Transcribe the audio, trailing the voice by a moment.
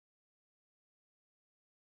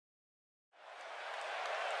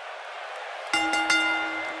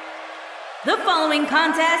The following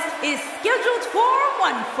contest is scheduled for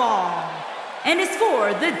one fall and is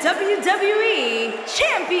for the WWE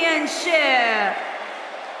Championship.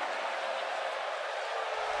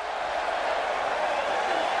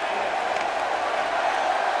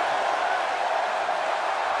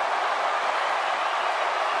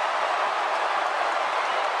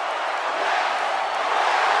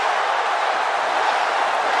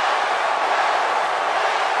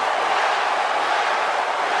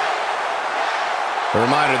 A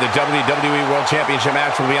reminder, the WWE World Championship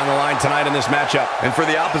match will be on the line tonight in this matchup. And for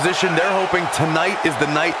the opposition, they're hoping tonight is the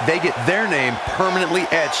night they get their name permanently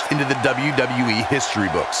etched into the WWE history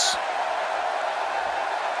books.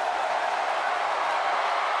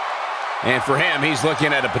 And for him, he's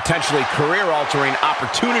looking at a potentially career-altering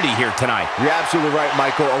opportunity here tonight. You're absolutely right,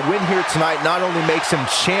 Michael. A win here tonight not only makes him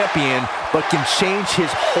champion, but can change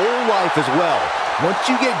his whole life as well. Once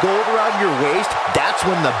you get gold around your waist, that's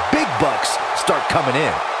when the big bucks start coming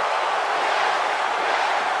in.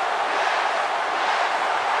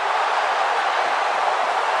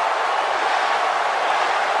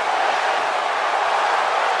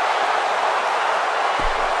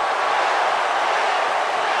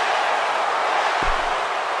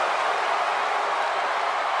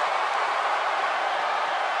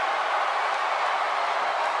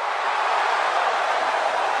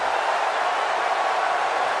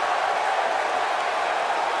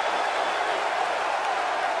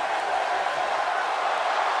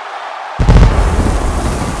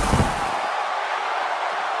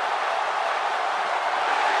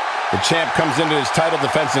 The champ comes into his title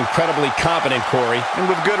defense incredibly confident, Corey. And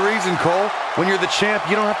with good reason, Cole. When you're the champ,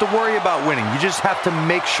 you don't have to worry about winning. You just have to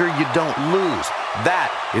make sure you don't lose. That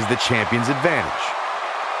is the champion's advantage.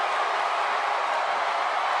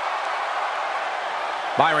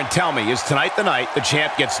 Byron, tell me, is tonight the night the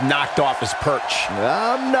champ gets knocked off his perch?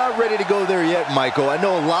 I'm not ready to go there yet, Michael. I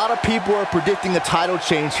know a lot of people are predicting a title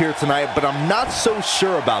change here tonight, but I'm not so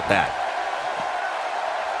sure about that.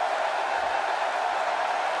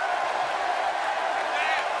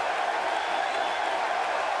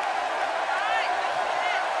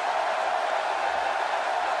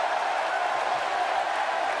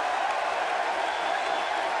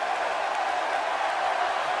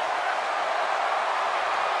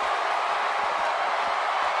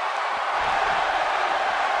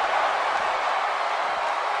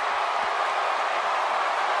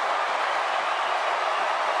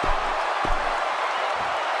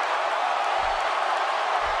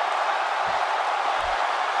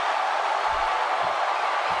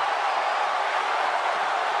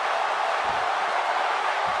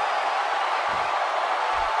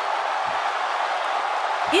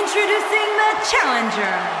 Introducing the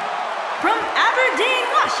challenger, from Aberdeen,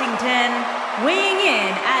 Washington, weighing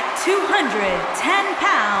in at 210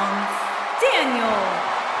 pounds, Daniel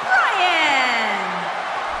Bryan.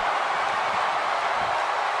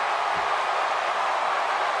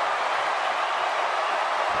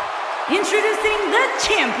 Introducing the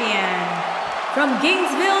champion, from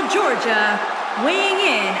Gainesville, Georgia, weighing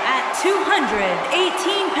in at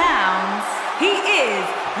 218 pounds, he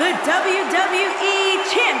is the WWE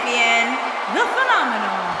Champion, the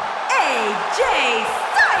phenomenal AJ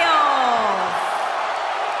Styles.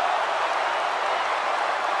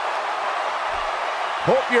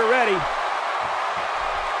 Hope you're ready.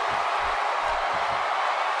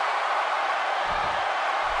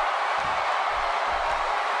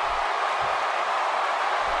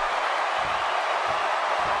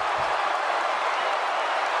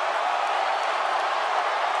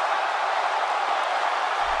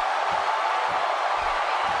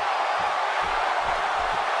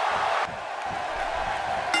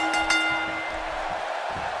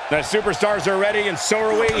 The superstars are ready, and so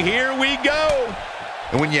are we. Here we go.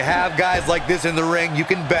 And when you have guys like this in the ring, you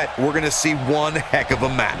can bet we're going to see one heck of a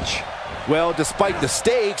match. Well, despite the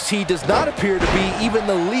stakes, he does not appear to be even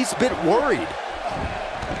the least bit worried.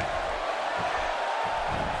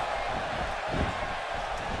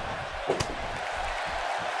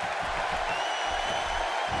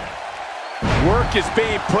 Work is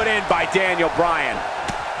being put in by Daniel Bryan.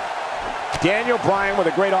 Daniel Bryan with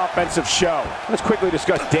a great offensive show. Let's quickly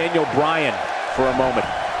discuss Daniel Bryan for a moment.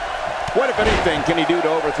 What, if anything, can he do to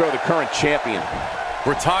overthrow the current champion?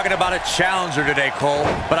 We're talking about a challenger today, Cole,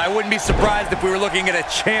 but I wouldn't be surprised if we were looking at a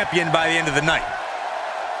champion by the end of the night.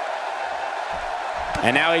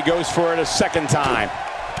 And now he goes for it a second time.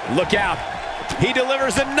 Look out. He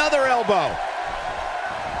delivers another elbow.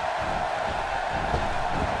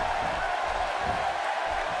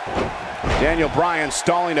 Daniel Bryan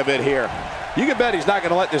stalling a bit here. You can bet he's not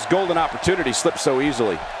going to let this golden opportunity slip so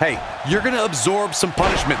easily. Hey, you're going to absorb some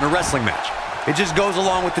punishment in a wrestling match. It just goes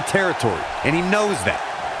along with the territory, and he knows that.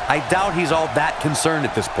 I doubt he's all that concerned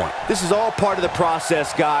at this point. This is all part of the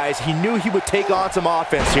process, guys. He knew he would take on some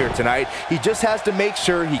offense here tonight. He just has to make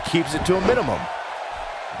sure he keeps it to a minimum.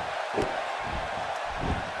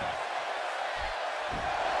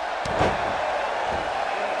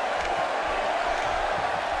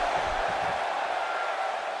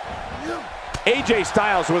 AJ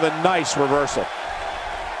Styles with a nice reversal.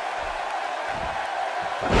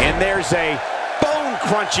 And there's a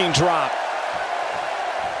bone-crunching drop.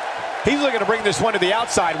 He's looking to bring this one to the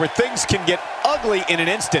outside where things can get ugly in an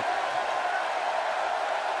instant.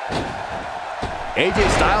 AJ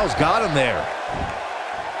Styles got him there.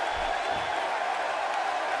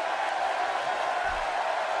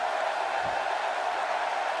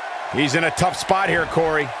 He's in a tough spot here,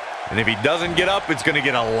 Corey. And if he doesn't get up, it's going to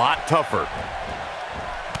get a lot tougher.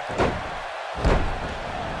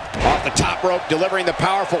 Off the top rope, delivering the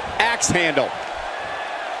powerful axe handle.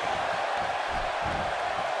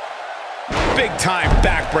 Big-time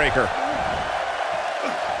backbreaker.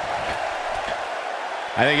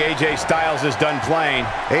 I think AJ Styles is done playing.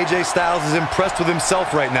 AJ Styles is impressed with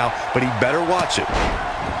himself right now, but he better watch it.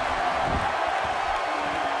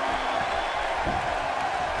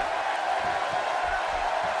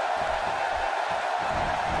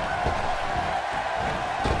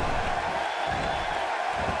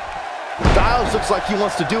 Styles looks like he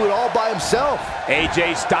wants to do it all by himself.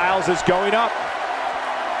 AJ Styles is going up.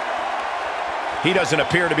 He doesn't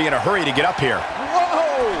appear to be in a hurry to get up here.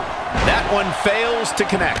 Whoa! That one fails to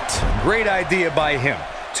connect. Great idea by him.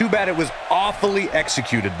 Too bad it was awfully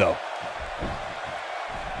executed, though.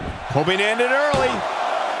 Hoping to end it early.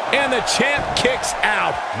 And the champ kicks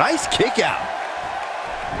out. Nice kick out.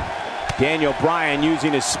 Daniel Bryan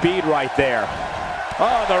using his speed right there.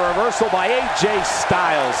 Oh, the reversal by AJ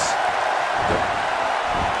Styles.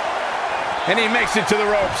 And he makes it to the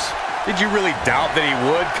ropes. Did you really doubt that he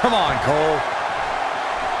would? Come on, Cole.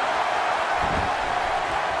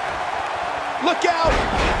 Look out!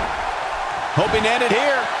 Hoping to end it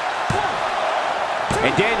here.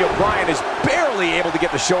 And Daniel Bryan is barely able to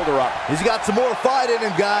get the shoulder up. He's got some more fight in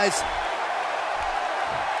him, guys.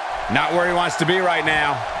 Not where he wants to be right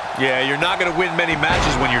now. Yeah, you're not going to win many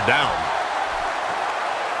matches when you're down.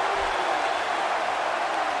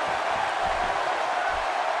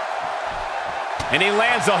 And he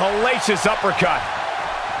lands a hellacious uppercut.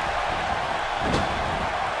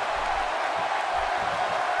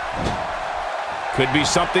 Could be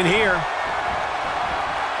something here.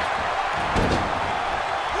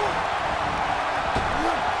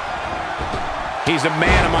 He's a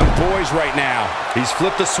man among boys right now. He's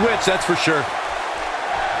flipped the switch, that's for sure.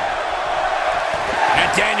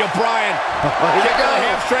 And Daniel Bryan. Kick on the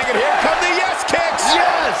hamstring, and here come the yes kicks.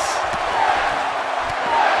 Yes!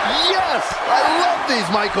 Yes! I love these,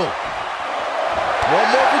 Michael. One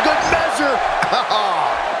more for good measure.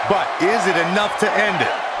 But is it enough to end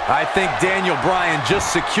it? I think Daniel Bryan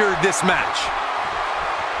just secured this match.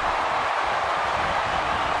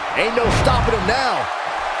 Ain't no stopping him now.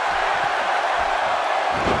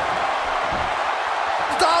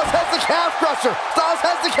 Styles has the calf crusher. Styles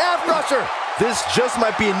has the calf crusher. This just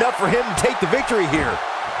might be enough for him to take the victory here.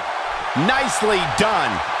 Nicely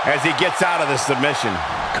done as he gets out of the submission.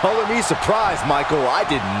 Color me surprised, Michael. I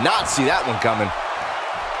did not see that one coming.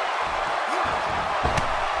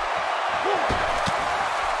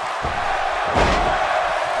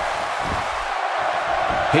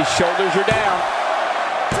 His shoulders are down.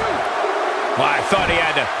 Well, I thought he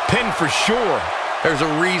had to pin for sure. There's a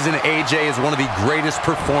reason AJ is one of the greatest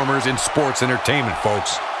performers in sports entertainment,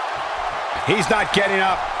 folks. He's not getting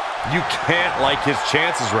up. You can't like his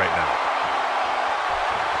chances right now.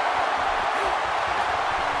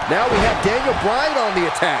 Now we have Daniel Bryan on the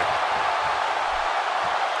attack.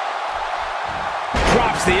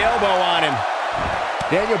 Drops the elbow on him.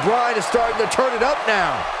 Daniel Bryan is starting to turn it up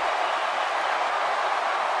now.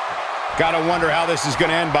 Gotta wonder how this is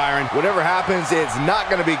gonna end, Byron. Whatever happens, it's not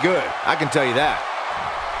gonna be good. I can tell you that.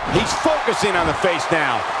 He's focusing on the face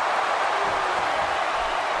now.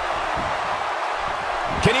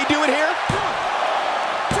 Can he do it here?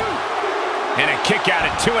 And a kick out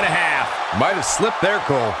at 2.5. Might have slipped there,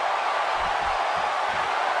 Cole.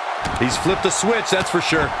 He's flipped the switch, that's for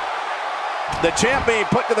sure. The champ being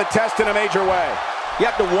put to the test in a major way. You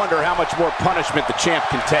have to wonder how much more punishment the champ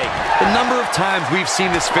can take. The number of times we've seen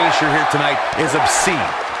this finisher here tonight is obscene.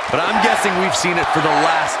 But I'm guessing we've seen it for the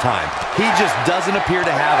last time. He just doesn't appear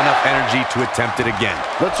to have enough energy to attempt it again.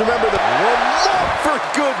 Let's remember the one more for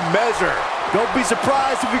good measure. Don't be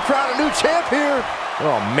surprised if we crown a new champ here.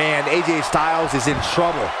 Oh, man, AJ Styles is in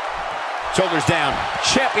trouble. Shoulders down.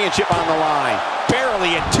 Championship on the line.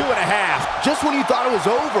 Barely at 2.5. Just when you thought it was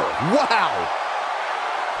over. Wow.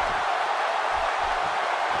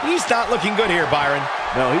 He's not looking good here, Byron.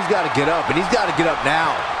 No, he's got to get up, and he's got to get up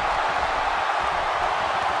now.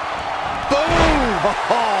 Boom!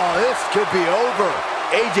 Oh, this could be over.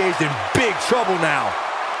 AJ's in big trouble now.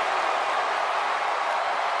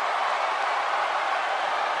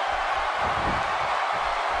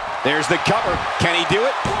 There's the cover. Can he do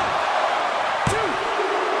it? 1, 2,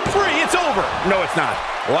 3. It's over. No, it's not.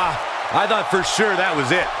 Wow, I thought for sure that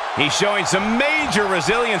was it. He's showing some major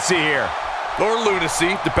resiliency here. Or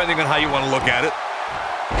lunacy, depending on how you want to look at it.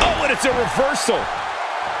 Oh, and it's a reversal.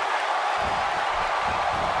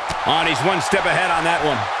 On, he's one step ahead on that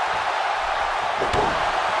one.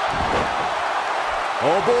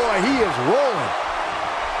 Oh, boy, he is rolling.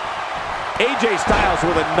 AJ Styles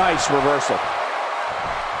with a nice reversal.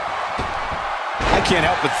 I can't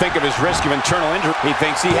help but think of his risk of internal injury. He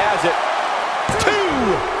thinks he has it. 2!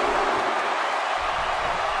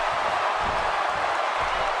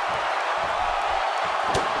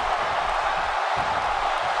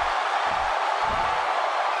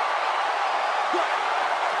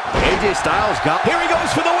 AJ Styles got... Here he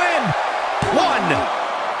goes for the win! 1,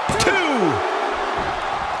 2...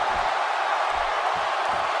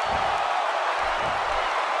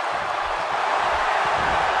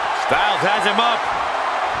 Styles has him up.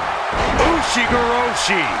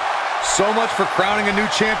 Ushigoroshi. So much for crowning a new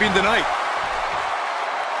champion tonight.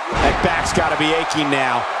 That back's got to be aching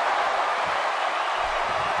now.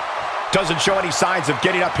 Doesn't show any signs of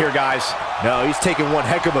getting up here, guys. No, he's taking one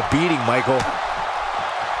heck of a beating, Michael.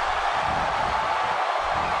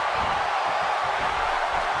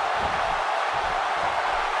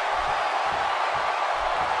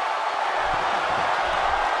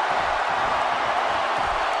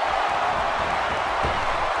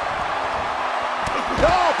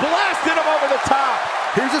 Blasted him over the top.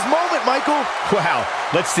 Here's his moment, Michael. Wow,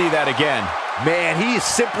 let's see that again. Man, he is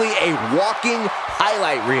simply a walking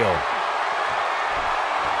highlight reel.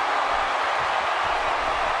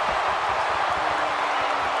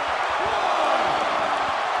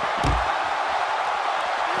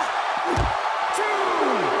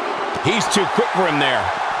 He's too quick for him there.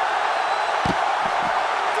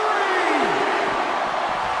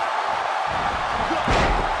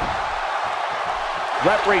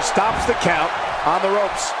 Referee stops the count on the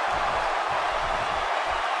ropes.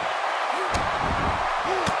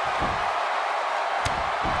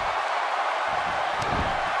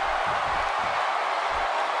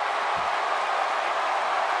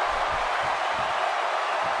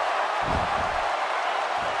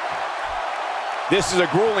 This is a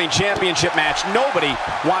grueling championship match. Nobody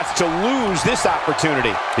wants to lose this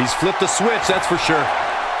opportunity. He's flipped the switch, that's for sure.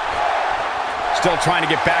 Still trying to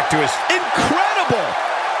get back to his... Incredible!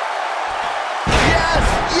 Yes,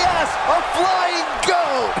 yes, a flying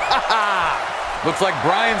goat! Looks like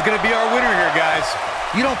Bryan's going to be our winner here, guys.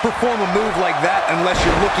 You don't perform a move like that unless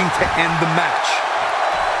you're looking to end the match.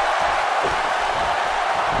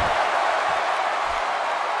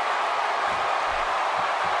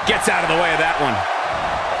 Gets out of the way of that one.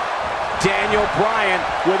 Daniel Bryan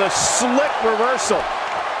with a slick reversal.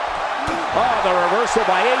 Oh, the reversal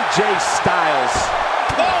by AJ Styles.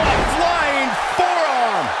 Oh, a flying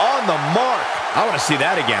forearm. On the mark. I want to see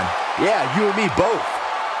that again. Yeah, you and me both.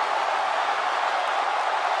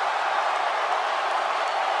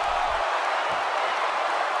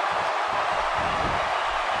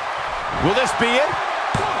 Will this be it?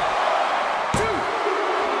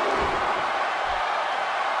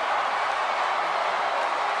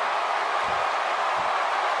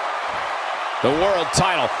 The world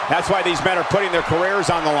title. That's why these men are putting their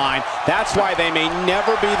careers on the line. That's why they may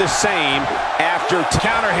never be the same after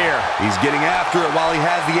counter here. He's getting after it while he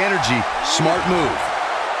has the energy. Smart move.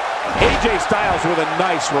 AJ Styles with a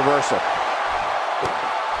nice reversal.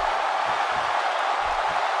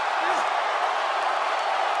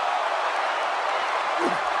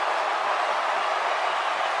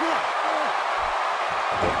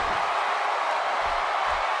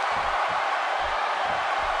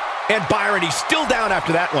 And Byron, he's still down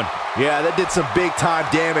after that one. Yeah, that did some big-time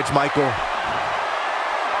damage, Michael.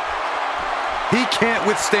 He can't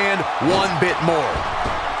withstand one bit more.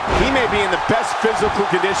 He may be in the best physical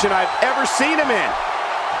condition I've ever seen him in.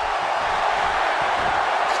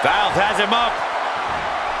 Styles has him up.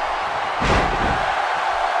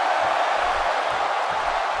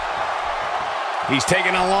 He's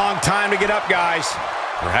taking a long time to get up, guys.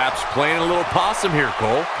 Perhaps playing a little possum here,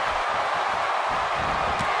 Cole.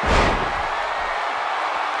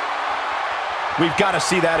 We've got to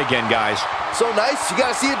see that again, guys. So nice, you got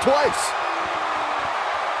to see it twice.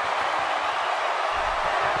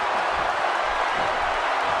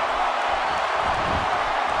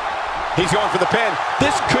 He's going for the pin.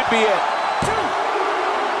 This could be it.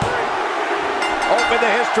 Open the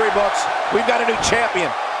history books. We've got a new champion.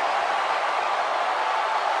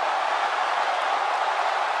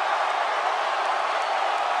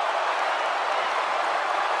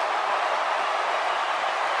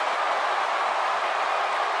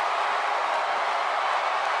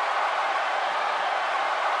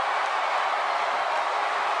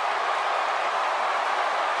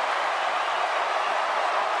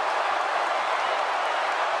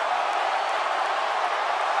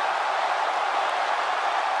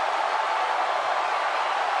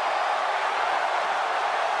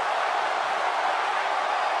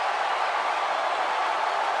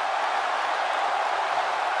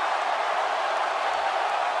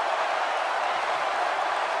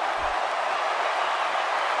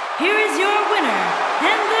 Here is your winner,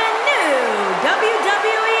 and the new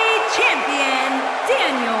WWE Champion,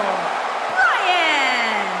 Daniel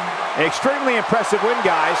Bryan. Extremely impressive win,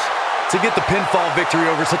 guys. To get the pinfall victory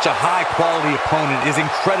over such a high-quality opponent is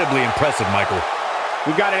incredibly impressive, Michael.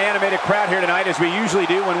 We've got an animated crowd here tonight, as we usually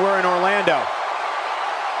do when we're in Orlando.